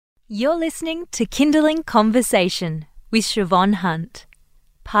You're listening to Kindling Conversation with Siobhan Hunt,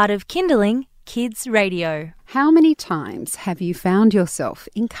 part of Kindling Kids Radio. How many times have you found yourself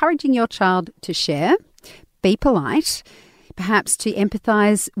encouraging your child to share, be polite, perhaps to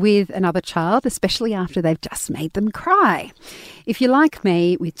empathise with another child, especially after they've just made them cry? If you're like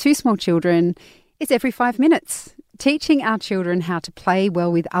me with two small children, it's every 5 minutes. Teaching our children how to play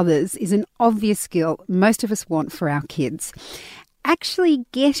well with others is an obvious skill most of us want for our kids. Actually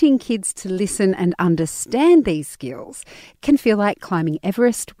getting kids to listen and understand these skills can feel like climbing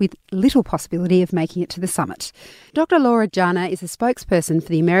Everest with little possibility of making it to the summit. Dr. Jana is a spokesperson for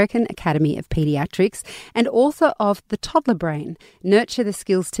the American Academy of Pediatrics and author of The Toddler Brain, Nurture the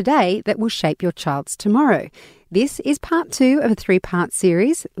Skills Today That Will Shape Your Child's Tomorrow. This is part 2 of a 3-part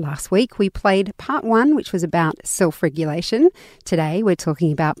series. Last week we played part 1, which was about self-regulation. Today we're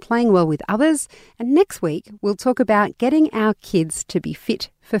talking about playing well with others. And next week we'll talk about getting our kids to be fit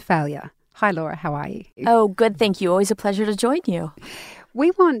for failure. Hi Laura, how are you? Oh, good, thank you. Always a pleasure to join you.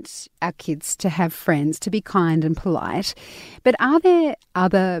 We want our kids to have friends, to be kind and polite, but are there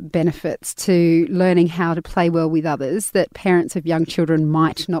other benefits to learning how to play well with others that parents of young children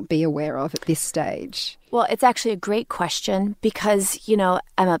might not be aware of at this stage? Well, it's actually a great question because,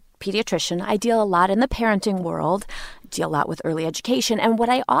 I'm a pediatrician. I deal a lot in the parenting world, deal a lot with early education, and what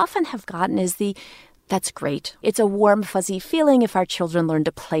I often have gotten is that's great. It's a warm, fuzzy feeling if our children learn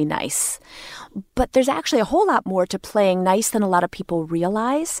to play nice. But there's actually a whole lot more to playing nice than a lot of people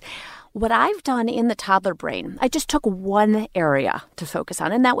realize. What I've done in the Toddler Brain, I just took one area to focus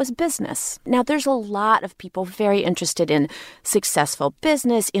on, and that was business. Now, there's a lot of people very interested in successful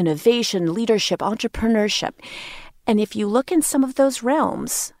business, innovation, leadership, entrepreneurship. And if you look in some of those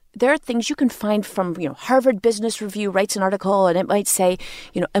realms, there are things you can find from, Harvard Business Review writes an article, and it might say,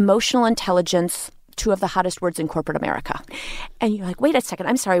 emotional intelligence, 2 of the hottest words in corporate America. And you're like, wait a second,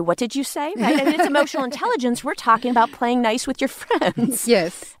 I'm sorry, what did you say? Right? And it's emotional intelligence. We're talking about playing nice with your friends.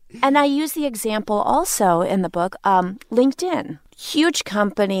 Yes. And I use the example also in the book, LinkedIn. Huge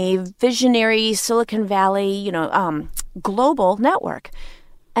company, visionary, Silicon Valley, global network.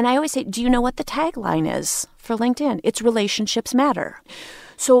 And I always say, do you know what the tagline is for LinkedIn? It's relationships matter.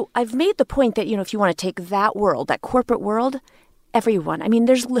 So I've made the point that, if you want to take that world, that corporate world, everyone. I mean,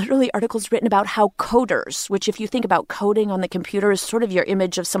 there's literally articles written about how coders, which if you think about coding on the computer is sort of your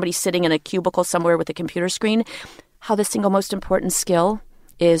image of somebody sitting in a cubicle somewhere with a computer screen, how the single most important skill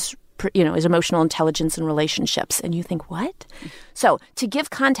is emotional intelligence and relationships. And you think, what? So to give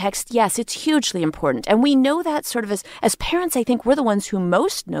context, yes, it's hugely important. And we know that sort of as parents, I think we're the ones who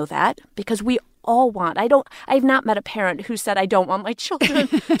most know that because we all want. I've not met a parent who said, I don't want my children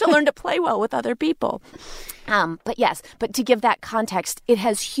to learn to play well with other people. But to give that context, it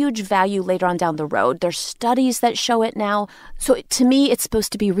has huge value later on down the road. There's studies that show it now. So to me, it's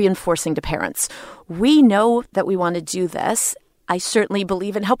supposed to be reinforcing to parents. We know that we want to do this. I certainly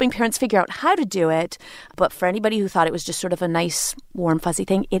believe in helping parents figure out how to do it. But for anybody who thought it was just sort of a nice, warm, fuzzy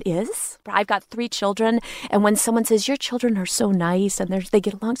thing, it is. I've got 3 children. And when someone says, your children are so nice and they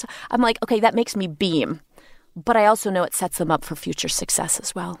get along, so I'm like, okay, that makes me beam. But I also know it sets them up for future success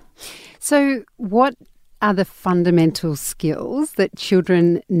as well. So what are the fundamental skills that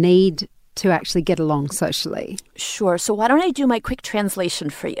children need to actually get along socially? Sure. So why don't I do my quick translation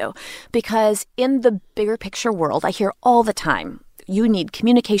for you? Because in the bigger picture world, I hear all the time, you need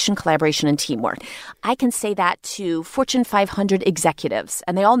communication, collaboration, and teamwork. I can say that to Fortune 500 executives,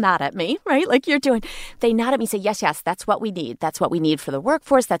 and they all nod at me, right? Like you're doing. They nod at me and say, yes, that's what we need. That's what we need for the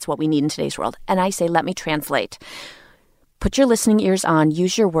workforce. That's what we need in today's world. And I say, let me translate. Put your listening ears on,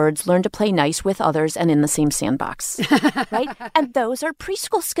 use your words, learn to play nice with others and in the same sandbox, right? And those are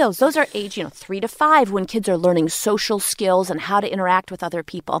preschool skills. Those are age, 3 to 5 when kids are learning social skills and how to interact with other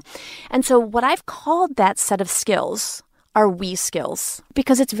people. And so what I've called that set of skills are we skills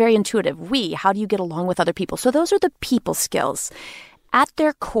because it's very intuitive. We, how do you get along with other people? So those are the people skills. At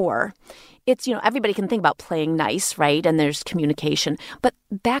their core, it's, everybody can think about playing nice, right? And there's communication. But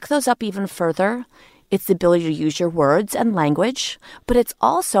back those up even further. It's the ability to use your words and language, but it's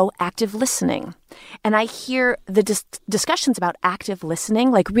also active listening. And I hear the discussions about active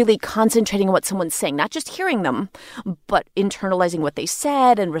listening, like really concentrating on what someone's saying, not just hearing them, but internalizing what they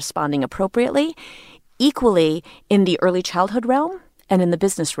said and responding appropriately. Equally in the early childhood realm and in the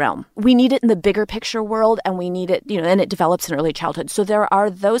business realm. We need it in the bigger picture world, and we need it, and it develops in early childhood. So there are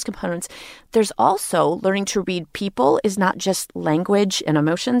those components. There's also learning to read people is not just language and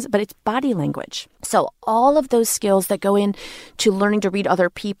emotions, but it's body language. So all of those skills that go into learning to read other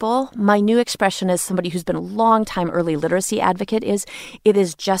people, my new expression as somebody who's been a long time early literacy advocate is, it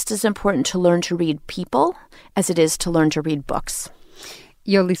is just as important to learn to read people as it is to learn to read books.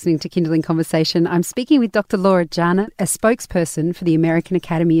 You're listening to Kindling Conversation. I'm speaking with Dr. Jana, a spokesperson for the American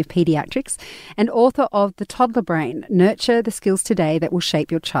Academy of Pediatrics and author of The Toddler Brain, Nurture the Skills Today That Will Shape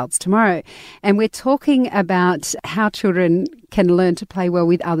Your Child's Tomorrow. And we're talking about how children can learn to play well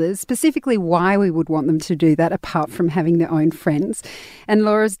with others, specifically why we would want them to do that apart from having their own friends. And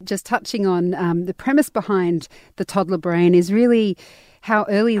Laura's just touching on the premise behind The Toddler Brain is really how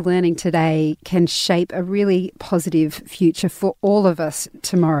early learning today can shape a really positive future for all of us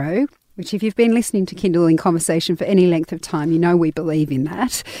tomorrow, which if you've been listening to Kindling Conversation for any length of time, you know we believe in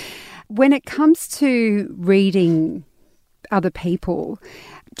that. When it comes to reading other people,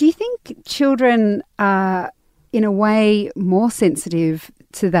 do you think children are in a way more sensitive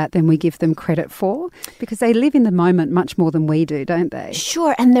to that than we give them credit for? Because they live in the moment much more than we do, don't they?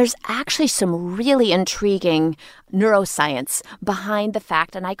 Sure, and there's actually some really intriguing neuroscience behind the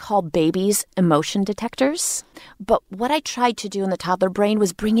fact, and I call babies emotion detectors. But what I tried to do in the Toddler Brain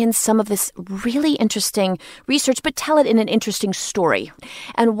was bring in some of this really interesting research, but tell it in an interesting story.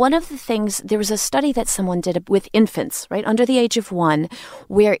 And one of the things, there was a study that someone did with infants, right, under the age of 1,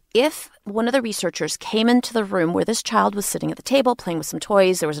 where if one of the researchers came into the room where this child was sitting at the table playing with some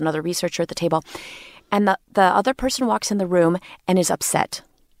toys, there was another researcher at the table, and the other person walks in the room and is upset,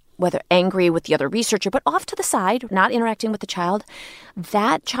 whether angry with the other researcher, but off to the side, not interacting with the child,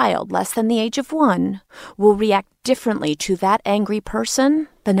 that child, less than the age of 1, will react differently to that angry person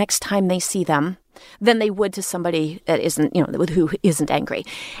the next time they see them than they would to somebody that isn't, who isn't angry.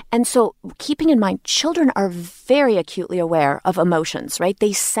 And so keeping in mind, children are very acutely aware of emotions, right?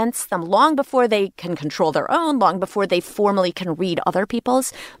 They sense them long before they can control their own, long before they formally can read other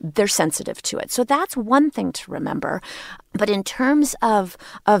people's. They're sensitive to it. So that's one thing to remember. But in terms of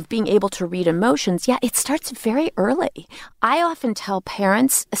being able to read emotions, yeah, it starts very early. I often tell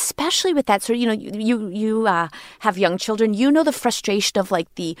parents, especially with that, so you have young children, the frustration of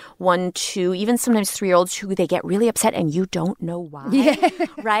like the 1, 2, even sometimes 3-year-olds who they get really upset and you don't know why,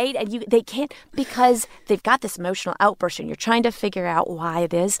 right? And they can't, because they've got this emotional outburst and you're trying to figure out why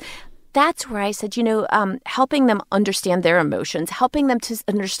it is. That's where I said, helping them understand their emotions, helping them to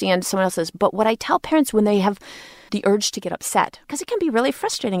understand someone else's. But what I tell parents when they have the urge to get upset, because it can be really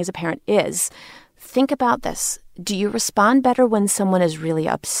frustrating as a parent, is think about this. Do you respond better when someone is really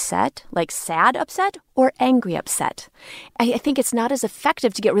upset, like sad upset, or angry upset? I think it's not as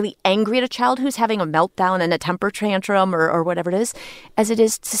effective to get really angry at a child who's having a meltdown and a temper tantrum or whatever it is, as it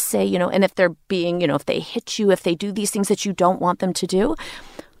is to say, and if they're being, if they hit you, if they do these things that you don't want them to do.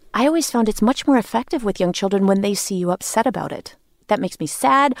 I always found it's much more effective with young children when they see you upset about it. That makes me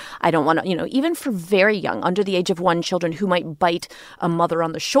sad. I don't want to, even for very young, under the age of 1 children who might bite a mother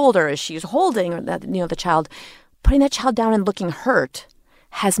on the shoulder as she's holding, or that, the child, putting that child down and looking hurt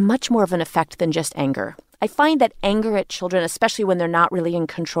has much more of an effect than just anger. I find that anger at children, especially when they're not really in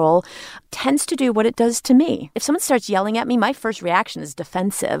control, tends to do what it does to me. If someone starts yelling at me, my first reaction is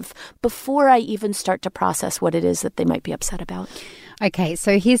defensive before I even start to process what it is that they might be upset about. Okay,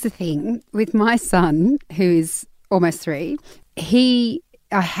 so here's the thing. With my son, who is almost 3, I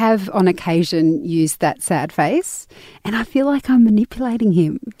have on occasion used that sad face, and I feel like I'm manipulating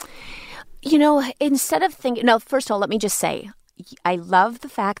him. Instead of thinking, no, first of all, let me just say, I love the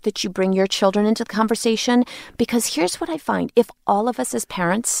fact that you bring your children into the conversation, because here's what I find. If all of us as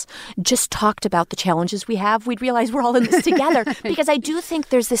parents just talked about the challenges we have, we'd realize we're all in this together. Because I do think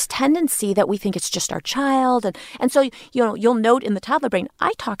there's this tendency that we think it's just our child. And so, you'll note in the Toddler Brain,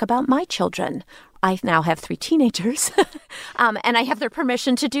 I talk about my children. I now have 3 teenagers, and I have their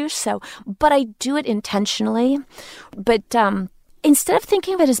permission to do so. But I do it intentionally. But instead of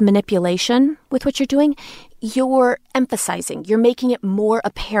thinking of it as manipulation with what you're doing, you're emphasizing, you're making it more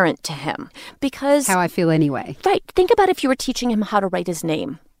apparent to him. Because how I feel anyway. Right. Think about if you were teaching him how to write his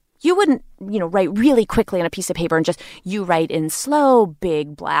name. You wouldn't, write really quickly on a piece of paper and you write in slow,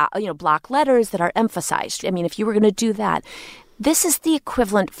 big, block letters that are emphasized. I mean, if you were going to do that, this is the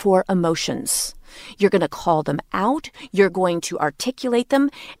equivalent for emotions. You're going to call them out. You're going to articulate them.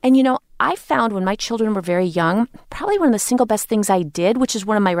 And, I found when my children were very young, probably one of the single best things I did, which is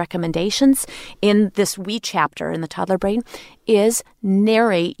one of my recommendations in this wee chapter in the Toddler Brain, is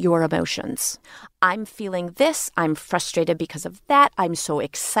narrate your emotions. I'm feeling this. I'm frustrated because of that. I'm so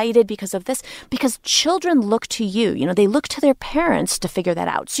excited because of this. Because children look to you. They look to their parents to figure that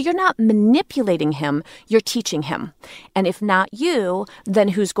out. So you're not manipulating him. You're teaching him. And if not you, then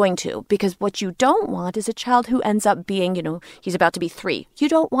who's going to? Because what you don't want is a child who ends up being, he's about to be 3. You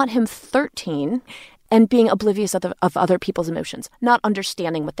don't want him 13 and being oblivious of other people's emotions, not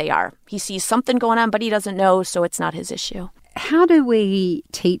understanding what they are. He sees something going on, but he doesn't know, so it's not his issue. How do we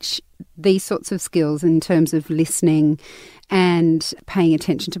teach these sorts of skills in terms of listening and paying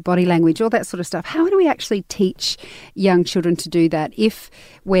attention to body language, all that sort of stuff. How do we actually teach young children to do that if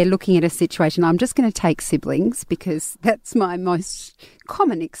we're looking at a situation? I'm just going to take siblings because that's my most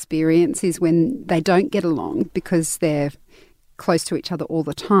common experience, is when they don't get along because they're close to each other all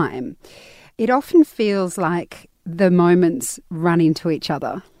the time. It often feels like the moments run into each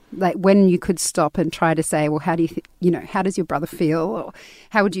other. Like when you could stop and try to say, well, how do how does your brother feel? Or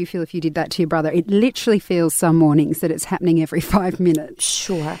how would you feel if you did that to your brother? It literally feels some mornings that it's happening every 5 minutes.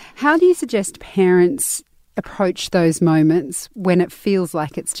 Sure. How do you suggest parents approach those moments when it feels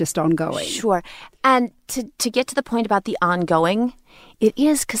like it's just ongoing? Sure. And to get to the point about the ongoing, it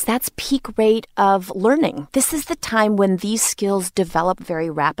is because that's peak rate of learning. This is the time when these skills develop very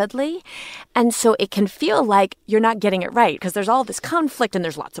rapidly. And so it can feel like you're not getting it right because there's all this conflict and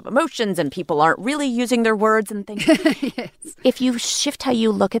there's lots of emotions and people aren't really using their words and things. Yes. If you shift how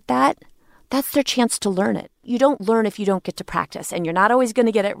you look at that, that's their chance to learn it. You don't learn if you don't get to practice, and you're not always going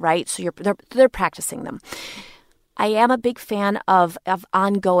to get it right, so they're practicing them. I am a big fan of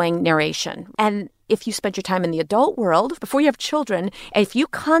ongoing narration. And if you spent your time in the adult world, before you have children, if you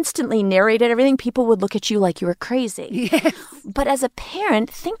constantly narrated everything, people would look at you like you were crazy. Yes. But as a parent,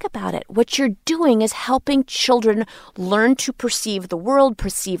 think about it. What you're doing is helping children learn to perceive the world,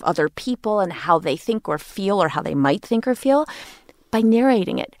 perceive other people and how they think or feel or how they might think or feel by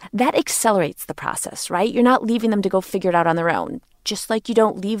narrating it. That accelerates the process, right? You're not leaving them to go figure it out on their own. Just like you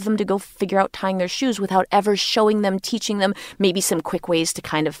don't leave them to go figure out tying their shoes without ever showing them, teaching them maybe some quick ways to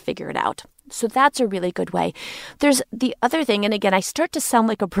kind of figure it out. So that's a really good way. There's the other thing, and again, I start to sound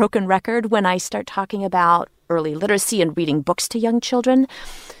like a broken record when I start talking about early literacy and reading books to young children.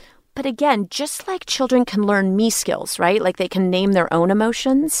 But again, just like children can learn me skills, right? Like they can name their own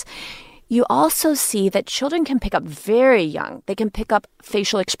emotions. You also see that children can pick up very young. They can pick up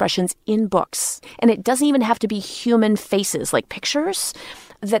facial expressions in books. And it doesn't even have to be human faces, like pictures,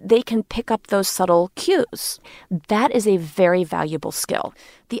 that they can pick up those subtle cues. That is a very valuable skill.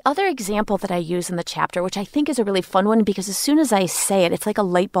 The other example that I use in the chapter, which I think is a really fun one, because as soon as I say it, it's like a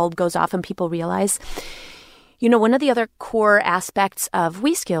light bulb goes off and people realize, one of the other core aspects of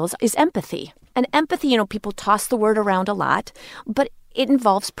we skills is empathy. And empathy, people toss the word around a lot, but it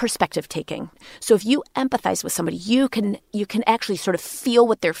involves perspective taking. So if you empathize with somebody, you can actually sort of feel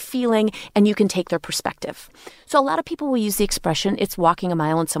what they're feeling and you can take their perspective. So a lot of people will use the expression, it's walking a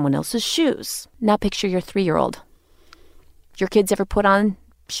mile in someone else's shoes. Now picture your 3-year-old. Your kids ever put on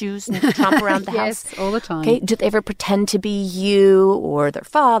shoes and tromp around the house? Yes, all the time. Okay, do they ever pretend to be you or their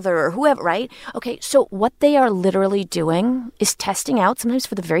father or whoever, right? Okay, so what they are literally doing is testing out, sometimes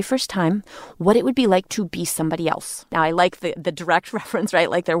for the very first time, what it would be like to be somebody else. Now, I like the direct reference,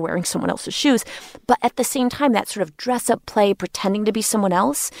 right? Like they're wearing someone else's shoes. But at the same time, that sort of dress-up play, pretending to be someone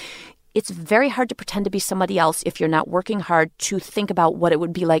else, it's very hard to pretend to be somebody else if you're not working hard to think about what it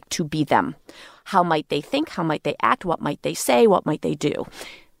would be like to be them. How might they think? How might they act? What might they say? What might they do?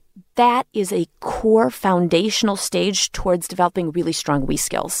 That is a core foundational stage towards developing really strong we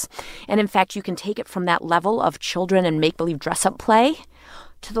skills. And in fact, you can take it from that level of children and make-believe dress-up play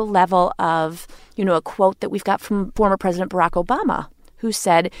to the level of, a quote that we've got from former President Barack Obama, who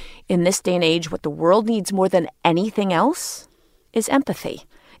said, in this day and age, what the world needs more than anything else is empathy.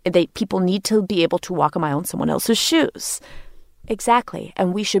 People need to be able to walk a mile in someone else's shoes. Exactly.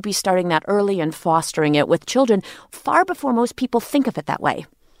 And we should be starting that early and fostering it with children far before most people think of it that way.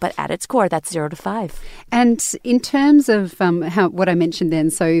 But at its core, that's 0 to 5. And in terms of what I mentioned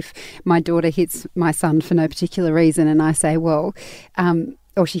then, so if my daughter hits my son for no particular reason and I say, well,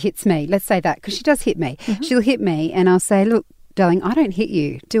 or she hits me, let's say that, because she does hit me. Mm-hmm. She'll hit me and I'll say, look, darling, I don't hit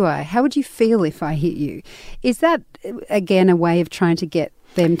you, do I? How would you feel if I hit you? Is that, again, a way of trying to get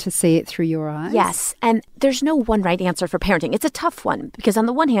them to see it through your eyes? Yes, and there's no one right answer for parenting. It's a tough one because on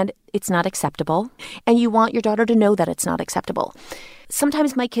the one hand, it's not acceptable, and you want your daughter to know that it's not acceptable.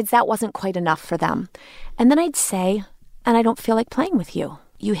 Sometimes my kids, that wasn't quite enough for them. And then I'd say, and I don't feel like playing with you.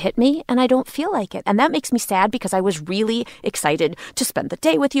 You hit me and I don't feel like it. And that makes me sad because I was really excited to spend the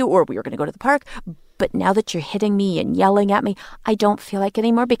day with you or we were going to go to the park. But now that you're hitting me and yelling at me, I don't feel like it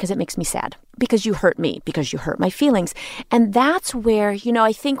anymore because it makes me sad. Because you hurt me, because you hurt my feelings. And that's where,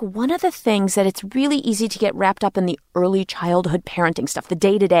 I think one of the things that it's really easy to get wrapped up in the early childhood parenting stuff, the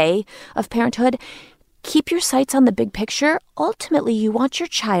day-to-day of parenthood. Keep your sights on the big picture. Ultimately, you want your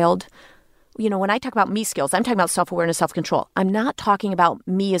child, when I talk about me skills, I'm talking about self-awareness, self-control. I'm not talking about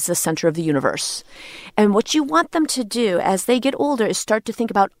me as the center of the universe. And what you want them to do as they get older is start to think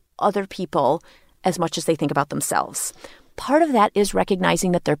about other people as much as they think about themselves. part of that is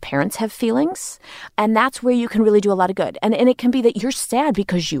recognizing that their parents have feelings, and that's where you can really do a lot of good. And it can be that you're sad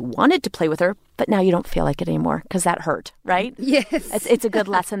because you wanted to play with her, but now you don't feel like it anymore because that hurt, right? Yes. It's a good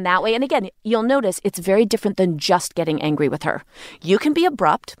lesson that way. And again, you'll notice it's very different than just getting angry with her. You can be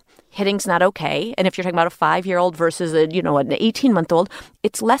abrupt. Hitting's not okay. And if you're talking about a 5-year-old versus an 18-month-old,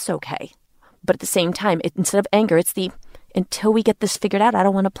 it's less okay. But at the same time, instead of anger, it's until we get this figured out, I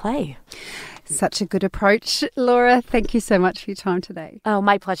don't want to play. Such a good approach. Laura, thank you so much for your time today. Oh,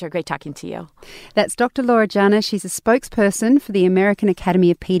 my pleasure. Great talking to you. That's Dr. Laura Jana. She's a spokesperson for the American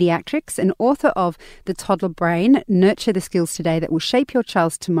Academy of Pediatrics and author of The Toddler Brain, Nurture the Skills Today That Will Shape Your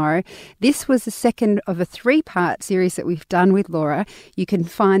Child's Tomorrow. This was the second of a 3-part series that we've done with Laura. You can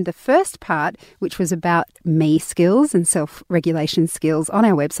find the first part, which was about me skills and self-regulation skills, on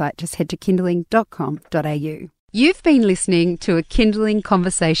our website. Just head to kindling.com.au. You've been listening to a Kindling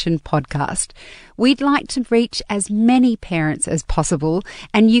Conversation podcast. We'd like to reach as many parents as possible,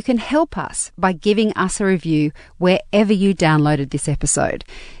 and you can help us by giving us a review wherever you downloaded this episode.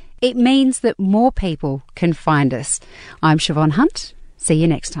 It means that more people can find us. I'm Siobhan Hunt. See you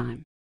next time.